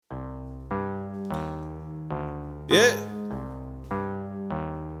Yeah.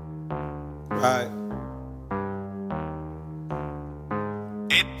 Right.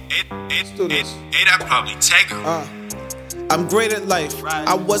 Let's do this. That probably take her. I'm great at life. Right.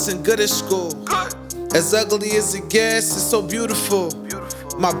 I wasn't good at school. Good. As ugly as it gets, it's so beautiful.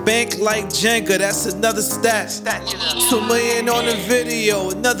 My bank like Jenga, that's another stat. 2 million on the video,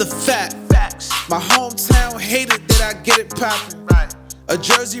 another fact. My hometown hated that I get it poppin'. Right. A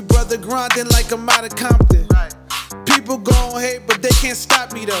Jersey brother grinding like I'm out of Compton. Right. People gon' hate, but they can't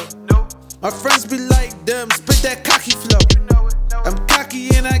stop me though. Nope. My friends be like, them, spit that cocky flow. You know it. I'm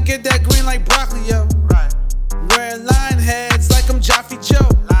cocky and I get that green like broccoli, yo. Right. Wearing line heads like I'm Joffy Joe.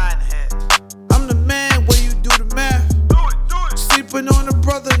 Lionhead. I'm the man when you do the math. Do it. Sleeping on a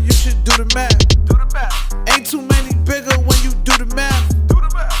brother, you should do the math. Do the math. Ain't too many bigger when you do the math. Do the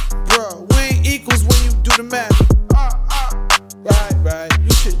math. Bruh, we ain't equals when you do the math. Right,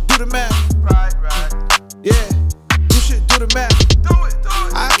 you should do the math. Right. Yeah, you should do the math. Do it.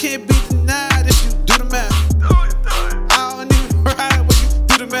 I can't be denied if you do the math. Do it. I don't even ride when you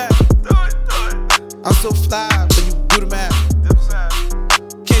do the math. Do it. I'm so fly when you do the math. Dip side.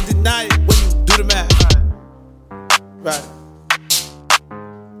 Can't deny it when you do the math. Right.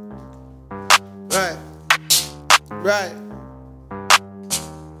 Right.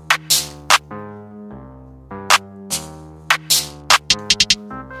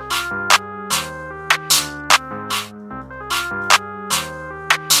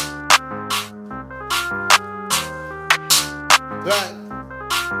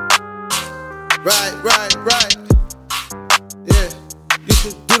 Yeah, you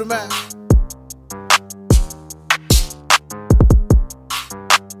should do the math.